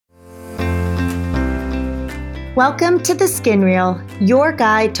Welcome to The Skin Reel, your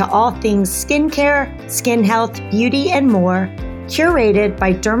guide to all things skincare, skin health, beauty, and more, curated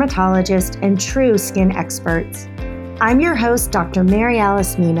by dermatologists and true skin experts. I'm your host, Dr. Mary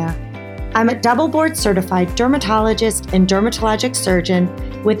Alice Mina. I'm a double board certified dermatologist and dermatologic surgeon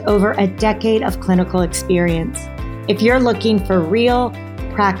with over a decade of clinical experience. If you're looking for real,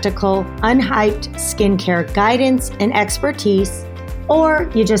 practical, unhyped skincare guidance and expertise,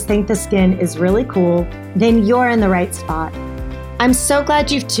 or you just think the skin is really cool, then you're in the right spot. I'm so glad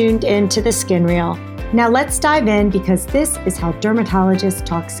you've tuned in to The Skin Reel. Now let's dive in because this is how dermatologists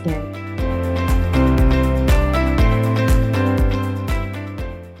talk skin.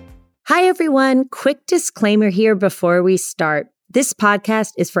 Hi everyone, quick disclaimer here before we start. This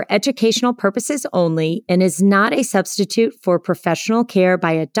podcast is for educational purposes only and is not a substitute for professional care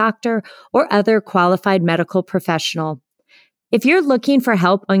by a doctor or other qualified medical professional. If you're looking for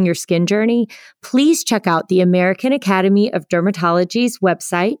help on your skin journey, please check out the American Academy of Dermatology's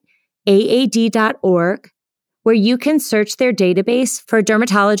website, aad.org, where you can search their database for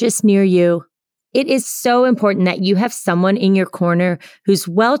dermatologists near you. It is so important that you have someone in your corner who's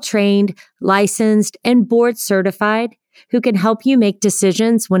well-trained, licensed, and board certified who can help you make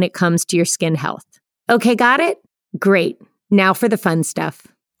decisions when it comes to your skin health. Okay, got it? Great. Now for the fun stuff.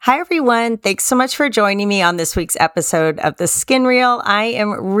 Hi, everyone. Thanks so much for joining me on this week's episode of The Skin Reel. I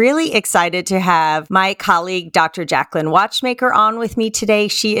am really excited to have my colleague, Dr. Jacqueline Watchmaker, on with me today.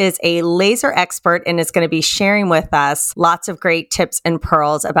 She is a laser expert and is going to be sharing with us lots of great tips and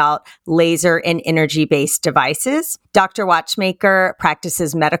pearls about laser and energy-based devices. Dr. Watchmaker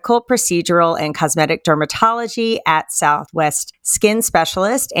practices medical, procedural, and cosmetic dermatology at Southwest Skin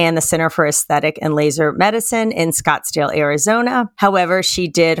Specialist and the Center for Aesthetic and Laser Medicine in Scottsdale, Arizona. However, she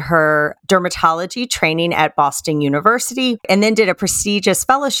did her dermatology training at Boston University and then did a prestigious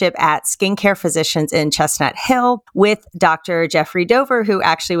fellowship at Skincare Physicians in Chestnut Hill with Dr. Jeffrey Dover, who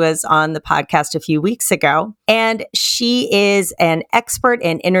actually was on the podcast a few weeks ago. And she is an expert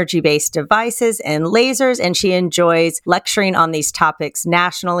in energy-based devices and lasers, and she enjoys lecturing on these topics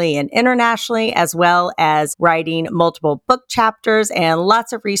nationally and internationally, as well as writing multiple book chapters and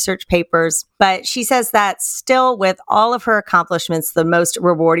lots of research papers. But she says that still, with all of her accomplishments, the most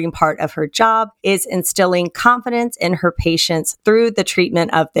rewarding part of her job is instilling confidence in her patients through the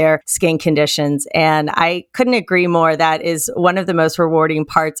treatment of their skin conditions. And I couldn't agree more. That is one of the most rewarding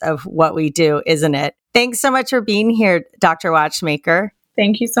parts of what we do, isn't it? Thanks so much for being here, Dr. Watchmaker.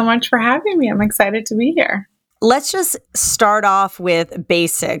 Thank you so much for having me. I'm excited to be here. Let's just start off with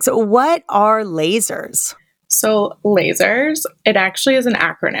basics. What are lasers? So lasers, it actually is an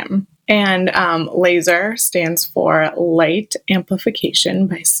acronym. And laser stands for light amplification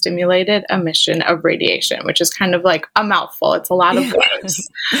by stimulated emission of radiation, which is kind of like a mouthful. It's a lot of words.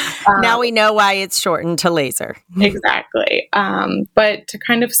 Now we know why it's shortened to laser. Exactly. But to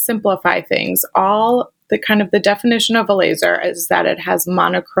kind of simplify things, the definition of a laser is that it has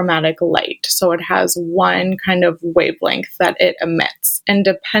monochromatic light. So it has one kind of wavelength that it emits. And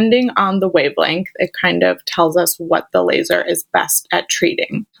depending on the wavelength, it kind of tells us what the laser is best at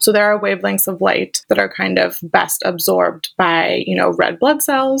treating. So there are wavelengths of light that are kind of best absorbed by, red blood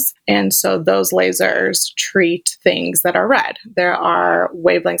cells. And so those lasers treat things that are red. There are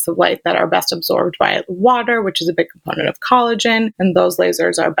wavelengths of light that are best absorbed by water, which is a big component of collagen. And those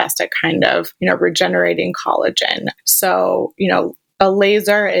lasers are best at kind of, regenerating collagen. So, a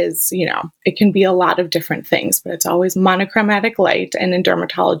laser is, it can be a lot of different things, but it's always monochromatic light. And in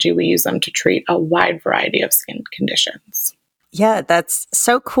dermatology, we use them to treat a wide variety of skin conditions. Yeah, that's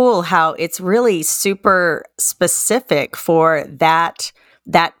so cool how it's really super specific for that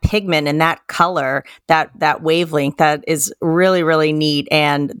pigment and that color, that wavelength. That is really, really neat.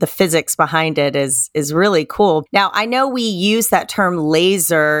 And the physics behind it is really cool. Now, I know we use that term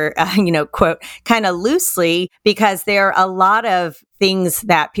laser, quote, kind of loosely because there are a lot of things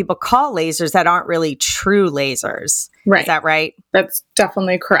that people call lasers that aren't really true lasers. Right. Is that right? That's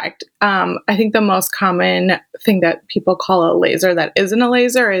definitely correct. I think the most common thing that people call a laser that isn't a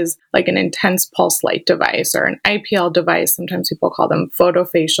laser is like an intense pulse light device or an IPL device. Sometimes people call them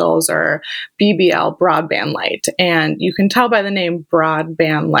photofacials or BBL, broadband light. And you can tell by the name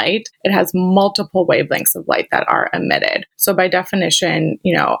broadband light, it has multiple wavelengths of light that are emitted. So by definition,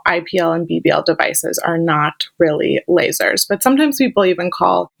 IPL and BBL devices are not really lasers. But sometimes people even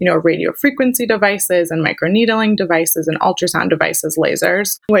call, radio frequency devices and microneedling devices and ultrasound devices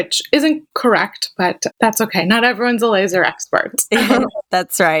lasers, which isn't correct, but that's okay. Not everyone's a laser expert.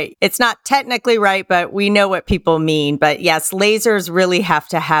 That's right. It's not technically right, but we know what people mean. But yes, lasers really have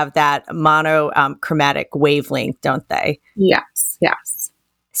to have that monochromatic wavelength, don't they? Yes.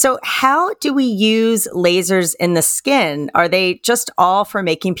 So how do we use lasers in the skin? Are they just all for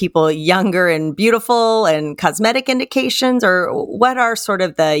making people younger and beautiful and cosmetic indications, or what are sort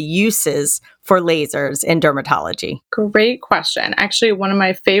of the uses for lasers in dermatology? Great question. Actually, one of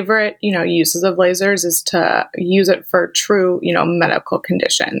my favorite, uses of lasers is to use it for true, medical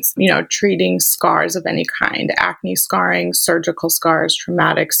conditions, treating scars of any kind, acne scarring, surgical scars,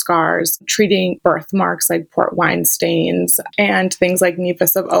 traumatic scars, treating birthmarks like port wine stains, and things like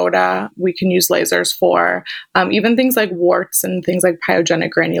nevus of Oda, we can use lasers for. Even things like warts and things like pyogenic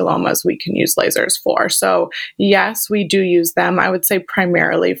granulomas, we can use lasers for. So yes, we do use them. I would say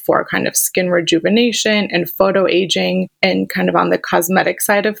primarily for kind of skin rejuvenation and photo aging and kind of on the cosmetic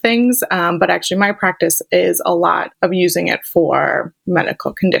side of things. But actually my practice is a lot of using it for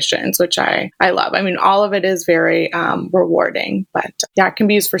medical conditions, which I love. I mean, all of it is very rewarding, but yeah, it can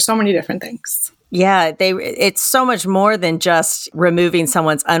be used for so many different things. Yeah, it's so much more than just removing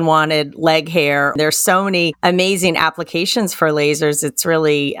someone's unwanted leg hair. There's so many amazing applications for lasers. It's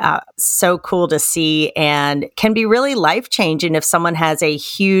really so cool to see and can be really life-changing if someone has a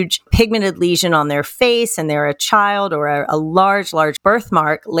huge pigmented lesion on their face and they're a child or a large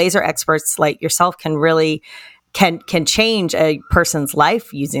birthmark. Laser experts like yourself can really can change a person's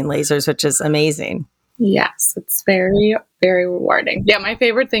life using lasers, which is amazing. Yes, it's very, very rewarding. Yeah, my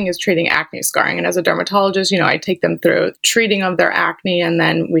favorite thing is treating acne scarring. And as a dermatologist, I take them through treating of their acne, and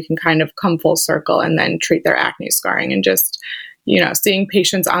then we can kind of come full circle and then treat their acne scarring. And just, seeing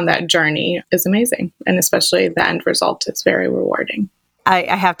patients on that journey is amazing. And especially the end result is very rewarding. I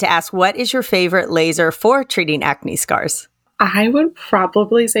have to ask, what is your favorite laser for treating acne scars? I would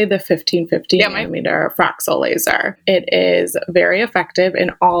probably say the 1550 nanometer Fraxel laser. It is very effective in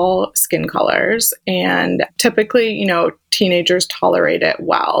all skin colors, and typically, teenagers tolerate it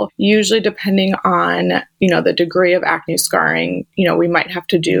well. Usually depending on, the degree of acne scarring, we might have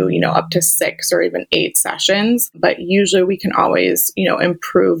to do, up to 6 or even 8 sessions, but usually we can always,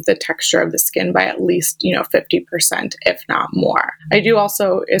 improve the texture of the skin by at least, 50%, if not more. I do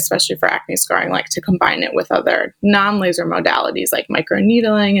also, especially for acne scarring, like to combine it with other non-laser modalities like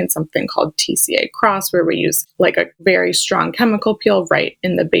microneedling and something called TCA cross, where we use like a very strong chemical peel right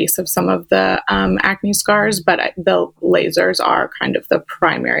in the base of some of the acne scars, but the lasers are kind of the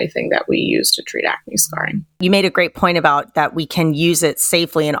primary thing that we use to treat acne scarring. You made a great point about that we can use it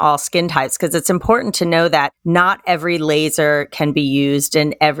safely in all skin types, because it's important to know that not every laser can be used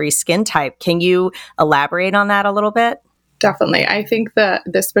in every skin type. Can you elaborate on that a little bit? Definitely. I think that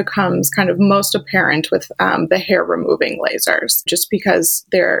this becomes kind of most apparent with the hair removing lasers, just because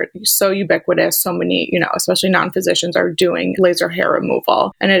they're so ubiquitous. So many, especially non-physicians are doing laser hair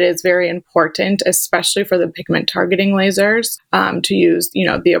removal. And it is very important, especially for the pigment targeting lasers, to use,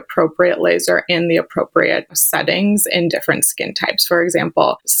 the appropriate laser in the appropriate settings in different skin types. For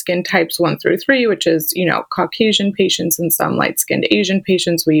example, skin types 1 through 3, which is, Caucasian patients and some light-skinned Asian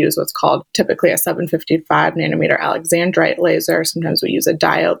patients, we use what's called typically a 755 nanometer Alexandrite laser. Sometimes we use a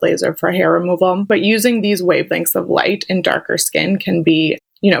diode laser for hair removal. But using these wavelengths of light in darker skin can be,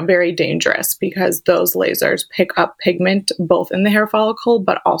 very dangerous, because those lasers pick up pigment both in the hair follicle,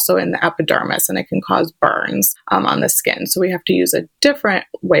 but also in the epidermis, and it can cause burns on the skin. So we have to use a different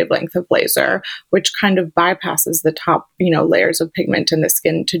wavelength of laser, which kind of bypasses the top, layers of pigment in the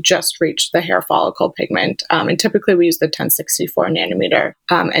skin to just reach the hair follicle pigment. And typically we use the 1064 nanometer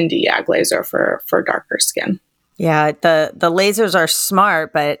ND-YAG laser for darker skin. Yeah, the lasers are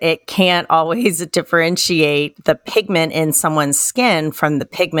smart, but it can't always differentiate the pigment in someone's skin from the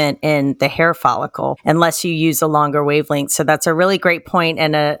pigment in the hair follicle unless you use a longer wavelength. So that's a really great point,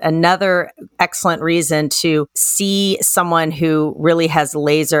 and another excellent reason to see someone who really has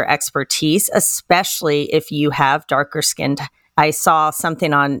laser expertise, especially if you have darker skin. I saw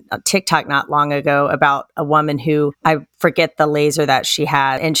something on TikTok not long ago about a woman who, I forget the laser that she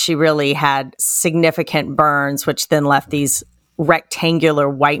had, and she really had significant burns, which then left these rectangular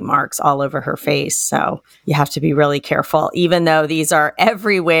white marks all over her face. So you have to be really careful, even though these are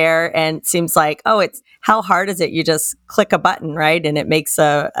everywhere, and it seems like, how hard is it? You just click a button, right? And it makes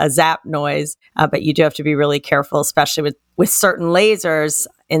a zap noise. But you do have to be really careful, especially with certain lasers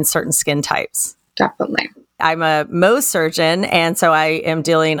in certain skin types. Definitely. I'm a Mohs surgeon, and so I am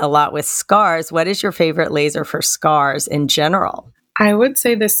dealing a lot with scars. What is your favorite laser for scars in general? I would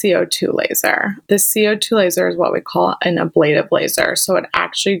say the CO2 laser. The CO2 laser is what we call an ablative laser. So it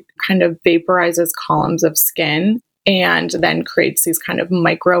actually kind of vaporizes columns of skin and then creates these kind of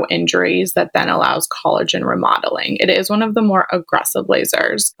micro injuries that then allows collagen remodeling. It is one of the more aggressive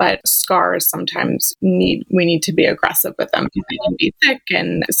lasers, but scars sometimes we need to be aggressive with them because they can be thick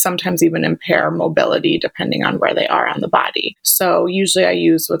and sometimes even impair mobility depending on where they are on the body. So usually I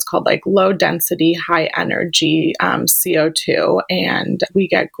use what's called like low density, high energy CO2, and we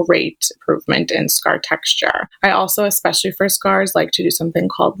get great improvement in scar texture. I also, especially for scars, like to do something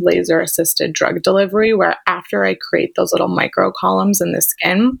called laser assisted drug delivery, where after I create those little micro columns in the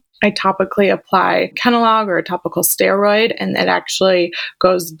skin, I topically apply Kenalog or a topical steroid, and it actually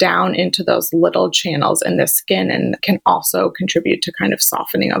goes down into those little channels in the skin and can also contribute to kind of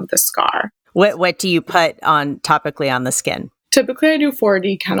softening of the scar. What do you put on topically on the skin? Typically, I do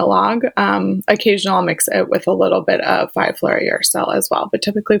 4D Kenalog. Occasionally, I'll mix it with a little bit of 5-fluorouracil as well, but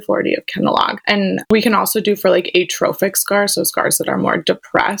typically 4D of Kenalog. And we can also do for like atrophic scars, so scars that are more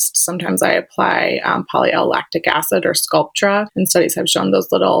depressed. Sometimes I apply polyl-lactic acid or Sculptra, and studies have shown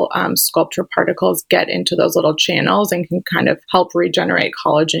those little Sculptra particles get into those little channels and can kind of help regenerate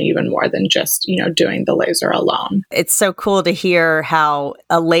collagen even more than just, doing the laser alone. It's so cool to hear how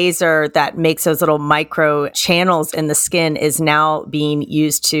a laser that makes those little micro channels in the skin is now being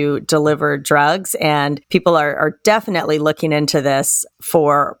used to deliver drugs. And people are definitely looking into this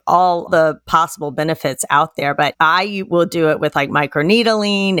for all the possible benefits out there. But I will do it with like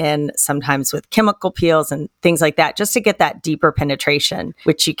microneedling and sometimes with chemical peels and things like that, just to get that deeper penetration,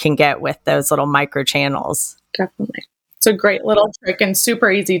 which you can get with those little micro channels. Definitely. It's a great little trick and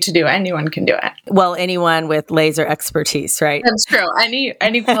super easy to do. Anyone can do it. Well, anyone with laser expertise, right? That's true.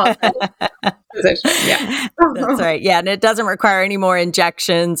 Any qualified physician. Yeah. That's right. Yeah. And it doesn't require any more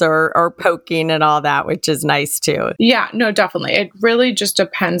injections or poking and all that, which is nice too. Yeah, no, definitely. It really just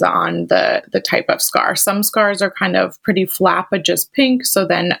depends on the type of scar. Some scars are kind of pretty flat, but just pink. So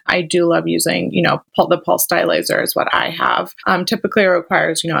then I do love using, the pulse dye laser is what I have. Typically it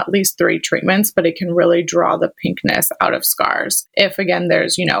requires, at least 3 treatments, but it can really draw the pinkness out of scars. If again,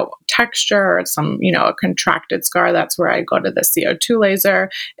 there's, texture or some, a contracted scar, that's where I go to the CO2 laser.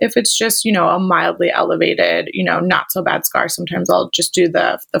 If it's just, a mildly elevated, not so bad scar, sometimes I'll just do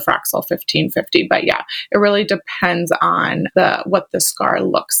the Fraxel 1550. But yeah, it really depends on what the scar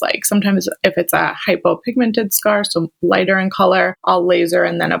looks like. Sometimes if it's a hypopigmented scar, so lighter in color, I'll laser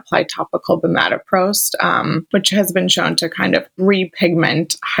and then apply topical bimatoprost, which has been shown to kind of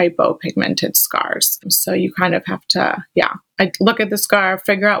repigment hypopigmented scars. So you kind of have to, I look at the scar,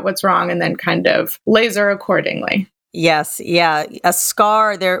 figure out what's wrong, and then kind of laser accordingly. Yes. Yeah. A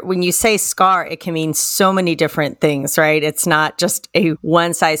scar there, when you say scar, it can mean so many different things, right? It's not just a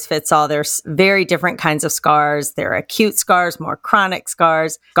one size fits all. There's very different kinds of scars. There are acute scars, more chronic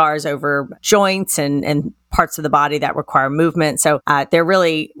scars, scars over joints and parts of the body that require movement. So there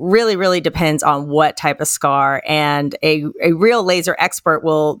really, really, really depends on what type of scar, and a real laser expert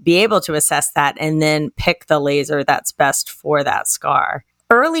will be able to assess that and then pick the laser that's best for that scar.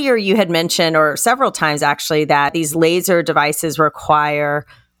 Earlier, you had mentioned, or several times actually, that these laser devices require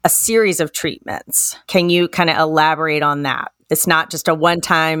a series of treatments. Can you kind of elaborate on that? It's not just a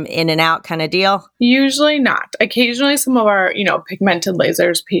one-time in and out kind of deal? Usually not. Occasionally, some of our, pigmented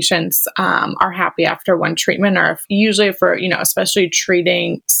lasers patients are happy after one treatment, or usually for, especially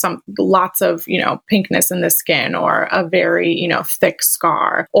treating lots of, pinkness in the skin or a very, thick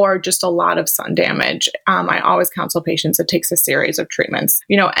scar or just a lot of sun damage. I always counsel patients it takes a series of treatments.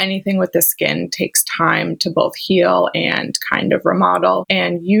 Anything with the skin takes time to both heal and kind of remodel.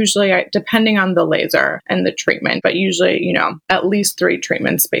 And usually, depending on the laser and the treatment, but usually, at least 3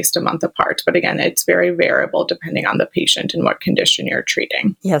 treatments spaced a month apart. But again, it's very variable depending on the patient and what condition you're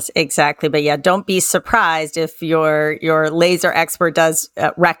treating. Yes, exactly. But yeah, don't be surprised if your laser expert does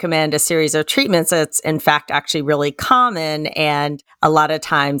recommend a series of treatments. It's in fact actually really common. And a lot of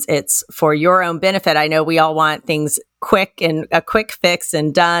times it's for your own benefit. I know we all want things quick and a quick fix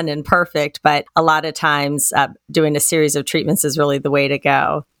and done and perfect, but a lot of times doing a series of treatments is really the way to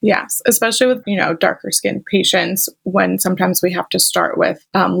go. Yes, especially with, darker skinned patients, when sometimes we have to start with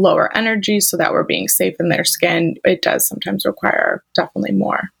lower energy so that we're being safe in their skin. It does sometimes require definitely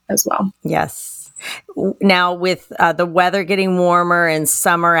more as well. Yes. Now, with the weather getting warmer and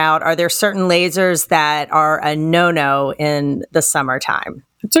summer out, are there certain lasers that are a no-no in the summertime?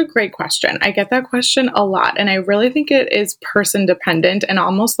 It's a great question. I get that question a lot, and I really think it is person dependent and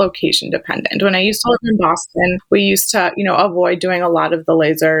almost location dependent. When I used to live in Boston, we used to, avoid doing a lot of the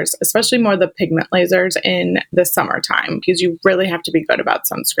lasers, especially more the pigment lasers in the summertime, because you really have to be good about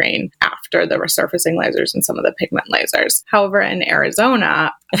sunscreen after. after the resurfacing lasers and some of the pigment lasers. However, in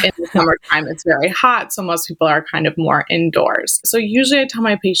Arizona, in the summertime, it's very hot, so most people are kind of more indoors. So usually I tell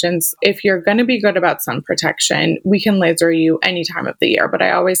my patients, if you're going to be good about sun protection, we can laser you any time of the year. But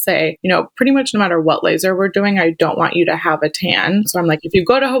I always say, pretty much no matter what laser we're doing, I don't want you to have a tan. So I'm like, if you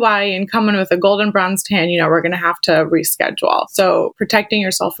go to Hawaii and come in with a golden bronze tan, we're going to have to reschedule. So protecting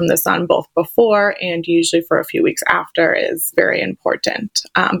yourself from the sun both before and usually for a few weeks after is very important.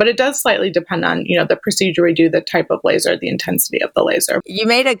 But it does slightly depend on, the procedure we do, the type of laser, the intensity of the laser. You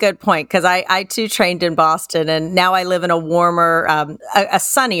made a good point, because I too trained in Boston, and now I live in a warmer, a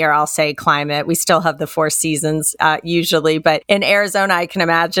sunnier, I'll say, climate. We still have the 4 seasons usually, but in Arizona, I can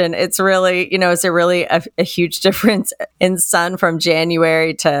imagine it's really, is there really a huge difference in sun from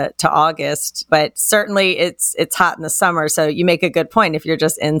January to August? But certainly it's hot in the summer. So you make a good point. If you're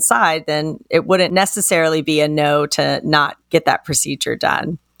just inside, then it wouldn't necessarily be a no to not get that procedure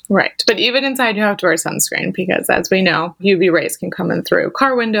done. Right. But even inside, you have to wear sunscreen because, as we know, UV rays can come in through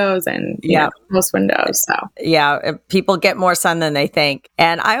car windows and most windows. So yeah, people get more sun than they think.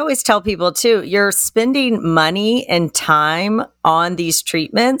 And I always tell people too, you're spending money and time on these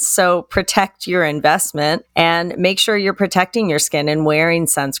treatments. So protect your investment and make sure you're protecting your skin and wearing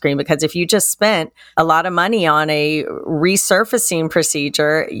sunscreen, because if you just spent a lot of money on a resurfacing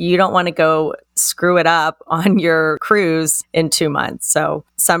procedure, you don't want to go screw it up on your cruise in 2 months. So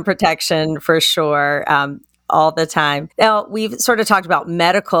sun protection for sure. All the time. Now, we've sort of talked about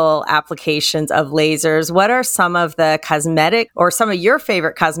medical applications of lasers. What are some of the cosmetic or some of your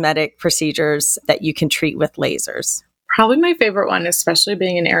favorite cosmetic procedures that you can treat with lasers? Probably my favorite one, especially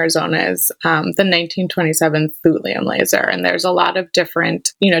being in Arizona, is the 1927 thulium laser. And there's a lot of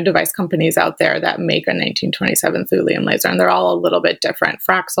different, device companies out there that make a 1927 thulium laser, and they're all a little bit different.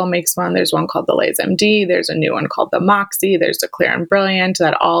 Fraxel makes one. There's one called the LaserMD. There's a new one called the Moxie. There's the Clear and Brilliant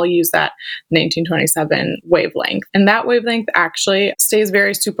that all use that 1927 wavelength. And that wavelength actually stays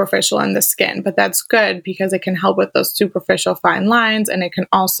very superficial in the skin, but that's good because it can help with those superficial fine lines, and it can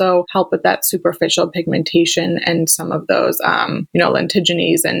also help with that superficial pigmentation and some of those,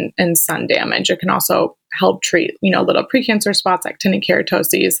 lentigines and sun damage. It can also help treat, little precancer spots, actinic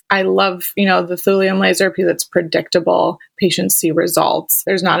keratoses. I love, the thulium laser because it's predictable. Patients see results.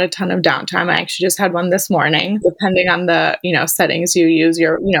 There's not a ton of downtime. I actually just had one this morning. Depending on the, settings you use,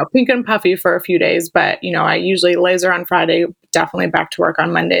 you're, pink and puffy for a few days, but, I usually laser on Friday, definitely back to work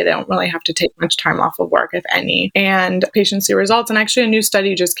on Monday. They don't really have to take much time off of work, if any. And patients see results. And actually a new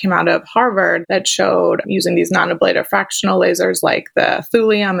study just came out of Harvard that showed using these non-ablative fractional lasers like the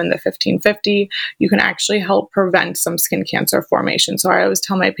thulium and the 1550, you can actually help prevent some skin cancer formation. So I always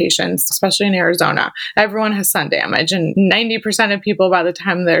tell my patients, especially in Arizona, everyone has sun damage, and 90% of people by the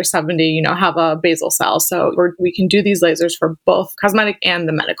time they're 70, have a basal cell. So we can do these lasers for both cosmetic and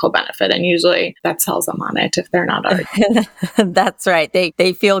the medical benefit. And usually that sells them on it if they're not already. That's right.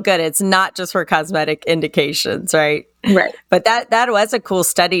 They feel good. It's not just for cosmetic indications, right? Right. But that was a cool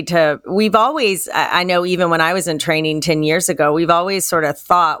study we've always, I know even when I was in training 10 years ago, we've always sort of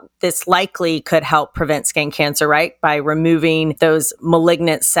thought this likely could help prevent skin cancer, right? By removing those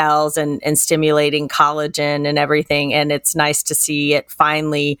malignant cells and stimulating collagen and everything. And it's nice to see it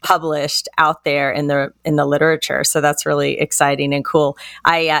finally published out there in the literature. So that's really exciting and cool.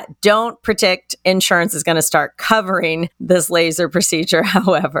 I don't predict insurance is going to start covering this laser procedure,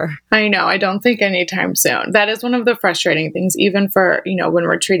 however. I know. I don't think anytime soon. That is one of the frustrating things, even for, when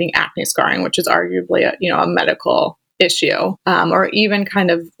we're treating acne scarring, which is arguably a medical issue, or even kind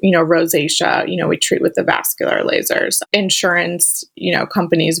of, rosacea, we treat with the vascular lasers. Insurance,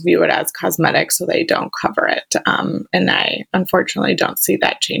 companies view it as cosmetic, so they don't cover it. And I unfortunately don't see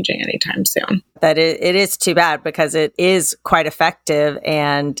that changing anytime soon. That it is too bad because it is quite effective,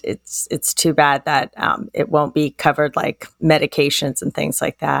 and it's too bad that it won't be covered like medications and things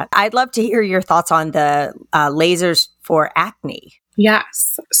like that. I'd love to hear your thoughts on the lasers for acne.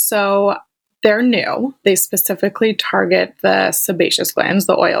 Yes. So they're new. They specifically target the sebaceous glands,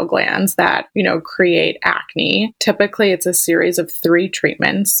 the oil glands that, create acne. Typically, it's a series of 3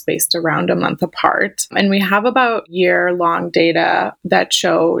 treatments spaced around a month apart. And we have about year-long data that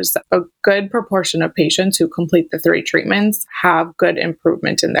shows a good proportion of patients who complete the 3 treatments have good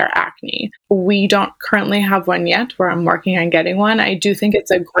improvement in their acne. We don't currently have one yet, where I'm working on getting one. I do think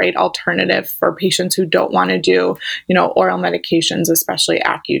it's a great alternative for patients who don't want to do, oral medications, especially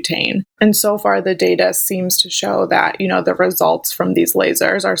Accutane. And so so far the data seems to show that, the results from these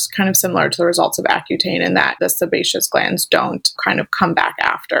lasers are kind of similar to the results of Accutane in that the sebaceous glands don't kind of come back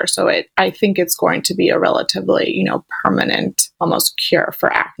after. So I think it's going to be a relatively, permanent, almost cure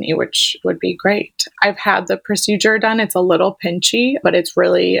for acne, which would be great. I've had the procedure done. It's a little pinchy, but it's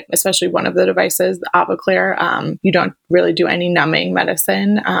really, especially one of the devices, the AvaClear, you don't really do any numbing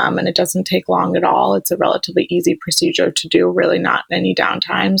medicine, and it doesn't take long at all. It's a relatively easy procedure to do, really not any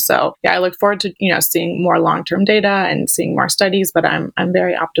downtime. So yeah, I look forward to, seeing more long-term data and seeing more studies, but I'm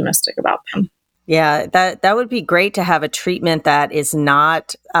very optimistic about them. Yeah, that would be great to have a treatment that is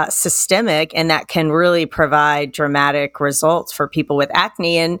not systemic and that can really provide dramatic results for people with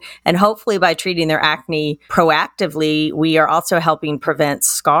acne. And hopefully by treating their acne proactively, we are also helping prevent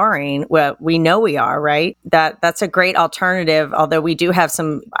scarring. Well, we know we are, right? That's a great alternative. Although we do have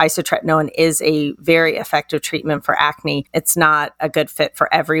some isotretinoin is a very effective treatment for acne. It's not a good fit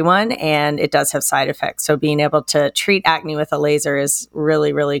for everyone and it does have side effects. So being able to treat acne with a laser is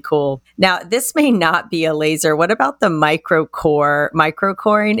really, really cool. Now, this may not be a laser. What about the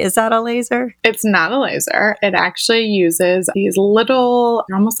microcoring? Is that a laser? It's not a laser. It actually uses these little,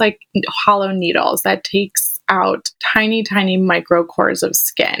 almost like hollow needles that takes out tiny, tiny micro cores of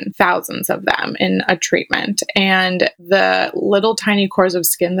skin, thousands of them in a treatment. And the little tiny cores of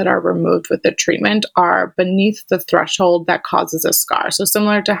skin that are removed with the treatment are beneath the threshold that causes a scar. So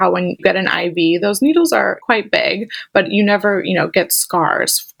similar to how when you get an IV, those needles are quite big, but you never, get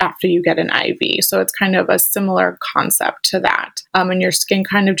scars after you get an IV. So it's kind of a similar concept to that. And your skin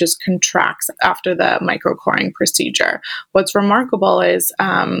kind of just contracts after the microcoring procedure. What's remarkable is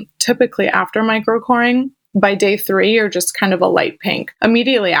typically after microcoring, by day 3, you're just kind of a light pink.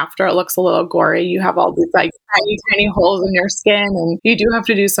 Immediately after, it looks a little gory. You have all these tiny, tiny holes in your skin, and you do have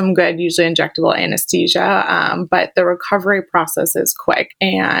to do some good, usually injectable anesthesia. But the recovery process is quick,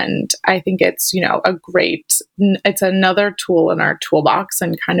 and I think it's it's another tool in our toolbox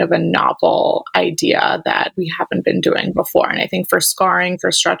and kind of a novel idea that we haven't been doing before. And I think for scarring, for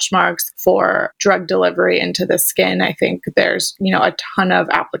stretch marks, for drug delivery into the skin, I think there's a ton of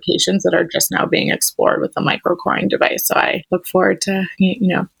applications that are just now being explored with the microcoring device. So I look forward to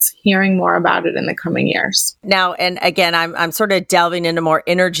hearing more about it in the coming years. Now, and again, I'm sort of delving into more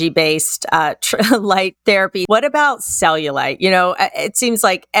energy-based light therapy. What about cellulite? It seems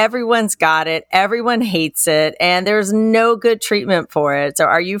like everyone's got it, everyone hates it, and there's no good treatment for it. So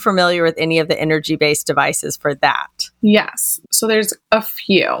are you familiar with any of the energy-based devices for that? Yes. So there's a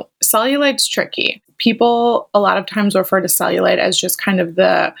few. Cellulite's tricky. People a lot of times refer to cellulite as just kind of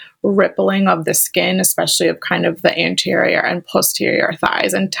the rippling of the skin, especially of kind of the anterior and posterior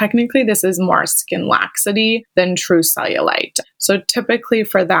thighs. And technically, this is more skin laxity than true cellulite. So typically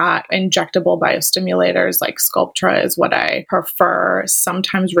for that, injectable biostimulators like Sculptra is what I prefer.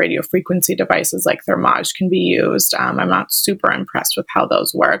 Sometimes radiofrequency devices like Thermage can be used. I'm not super impressed with how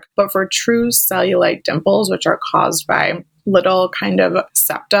those work. But for true cellulite dimples, which are caused by little kind of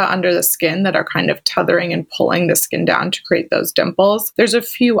septa under the skin that are kind of tethering and pulling the skin down to create those dimples, there's a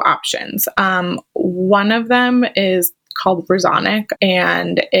few options. One of them is called Resonic,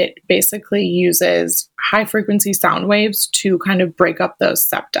 and it basically uses high frequency sound waves to kind of break up those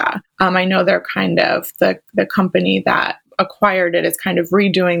septa. I know they're kind of the company that acquired it is kind of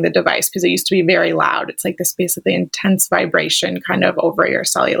redoing the device because it used to be very loud. It's like this basically intense vibration kind of over your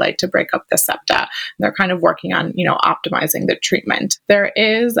cellulite to break up the septa. And they're kind of working on, optimizing the treatment. There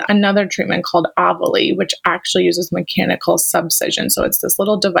is another treatment called Avali, which actually uses mechanical subcision. So it's this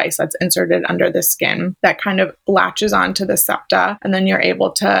little device that's inserted under the skin that kind of latches onto the septa. And then you're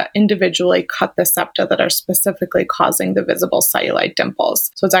able to individually cut the septa that are specifically causing the visible cellulite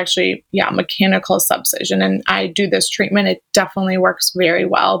dimples. So it's actually, mechanical subcision. And I do this treatment. It definitely works very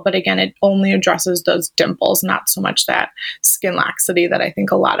well. But again, it only addresses those dimples, not so much that skin laxity that I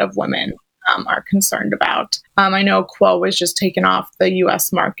think a lot of women are concerned about. I know Quo was just taken off the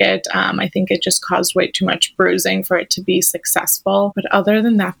US market. I think it just caused way too much bruising for it to be successful. But other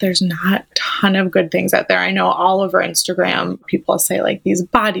than that, there's not a ton of good things out there. I know all over Instagram, people say like these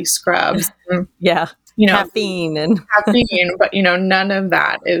body scrubs. Yeah. Caffeine, but none of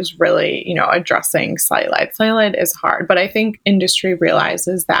that is really, addressing cellulite. Cellulite is hard, but I think industry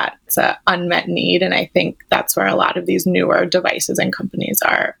realizes that it's an unmet need. And I think that's where a lot of these newer devices and companies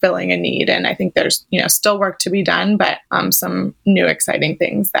are filling a need. And I think there's, still work to be done, but some new exciting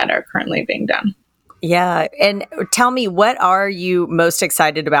things that are currently being done. Yeah. And tell me, what are you most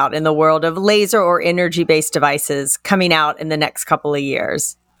excited about in the world of laser or energy-based devices coming out in the next couple of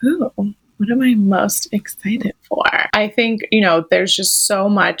years? Ooh. What am I most excited for? I think, there's just so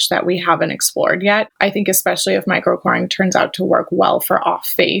much that we haven't explored yet. I think especially if microcoring turns out to work well for off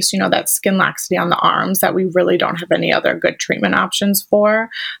face, that skin laxity on the arms that we really don't have any other good treatment options for,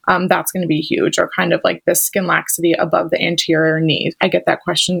 that's going to be huge. Or kind of like the skin laxity above the anterior knee. I get that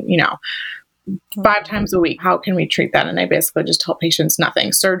question, 5 times a week. How can we treat that? And I basically just tell patients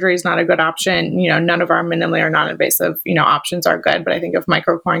nothing. Surgery is not a good option. None of our minimally or non-invasive, options are good. But I think if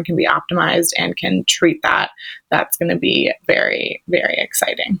microcoring can be optimized and can treat that, that's going to be very, very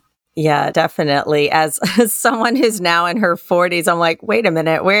exciting. Yeah, definitely. As someone who's now in her 40s, I'm like, wait a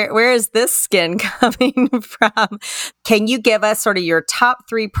minute, where is this skin coming from? Can you give us sort of your top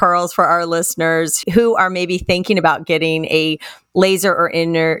 3 pearls for our listeners who are maybe thinking about getting a laser or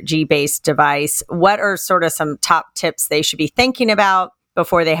energy-based device? What are sort of some top tips they should be thinking about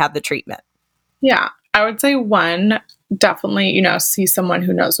before they have the treatment? Yeah, I would say 1, definitely, see someone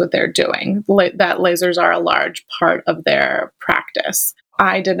who knows what they're doing. That lasers are a large part of their practice.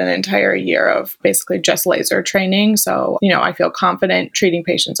 I did an entire year of basically just laser training. So, I feel confident treating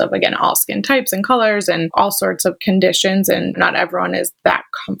patients of, again, all skin types and colors and all sorts of conditions. And not everyone is that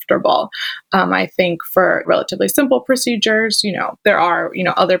comfortable. I think for relatively simple procedures, there are,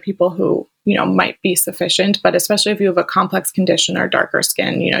 other people who, might be sufficient. But especially if you have a complex condition or darker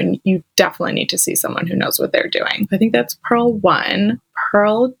skin, you definitely need to see someone who knows what they're doing. I think that's pearl 1.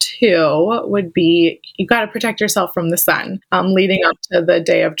 Pearl 2 would be, you got to protect yourself from the sun leading up to the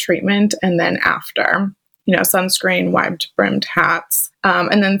day of treatment and then after. Sunscreen, wide-brimmed hats.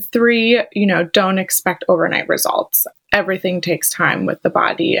 And then 3, don't expect overnight results. Everything takes time with the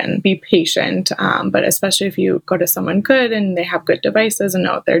body, and be patient. But especially if you go to someone good and they have good devices and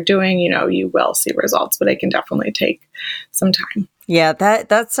know what they're doing, you will see results, but it can definitely take some time. Yeah,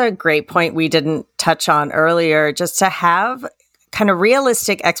 that's a great point we didn't touch on earlier, just to have kind of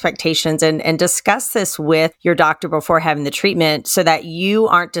realistic expectations and discuss this with your doctor before having the treatment so that you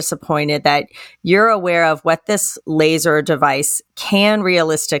aren't disappointed, that you're aware of what this laser device can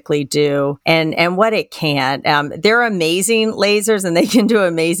realistically do and what it can. They're amazing lasers and they can do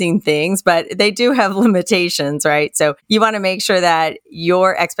amazing things, but they do have limitations, right? So you want to make sure that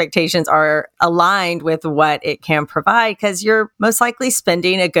your expectations are aligned with what it can provide, because you're most likely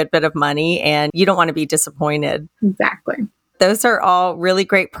spending a good bit of money and you don't want to be disappointed. Exactly. Those are all really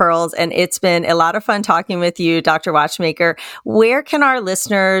great pearls, and it's been a lot of fun talking with you, Dr. Watchmaker. Where can our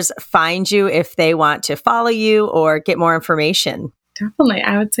listeners find you if they want to follow you or get more information? Definitely.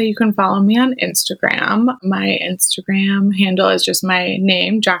 I would say you can follow me on Instagram. My Instagram handle is just my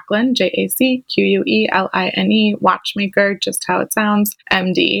name, Jacqueline, Jacqueline, Watchmaker, just how it sounds,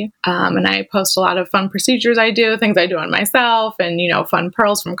 MD. And I post a lot of fun procedures I do, things I do on myself, and, fun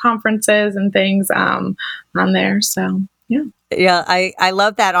pearls from conferences and things on there. So, yeah. Yeah, I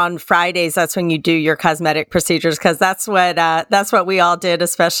love that on Fridays. That's when you do your cosmetic procedures, because that's what we all did.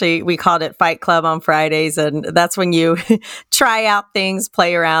 Especially we called it Fight Club on Fridays, and that's when you try out things,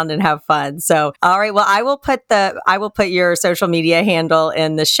 play around, and have fun. So, all right. Well, I will put your social media handle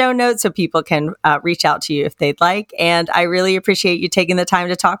in the show notes so people can reach out to you if they'd like. And I really appreciate you taking the time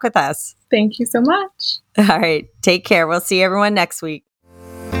to talk with us. Thank you so much. All right. Take care. We'll see everyone next week.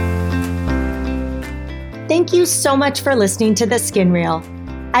 Thank you so much for listening to The Skin Reel.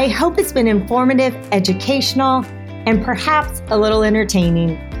 I hope it's been informative, educational, and perhaps a little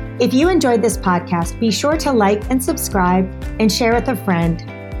entertaining. If you enjoyed this podcast, be sure to like and subscribe and share with a friend.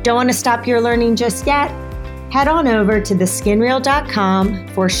 Don't want to stop your learning just yet? Head on over to theskinreel.com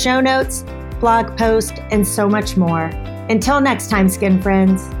for show notes, blog posts, and so much more. Until next time, skin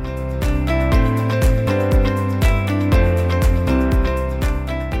friends.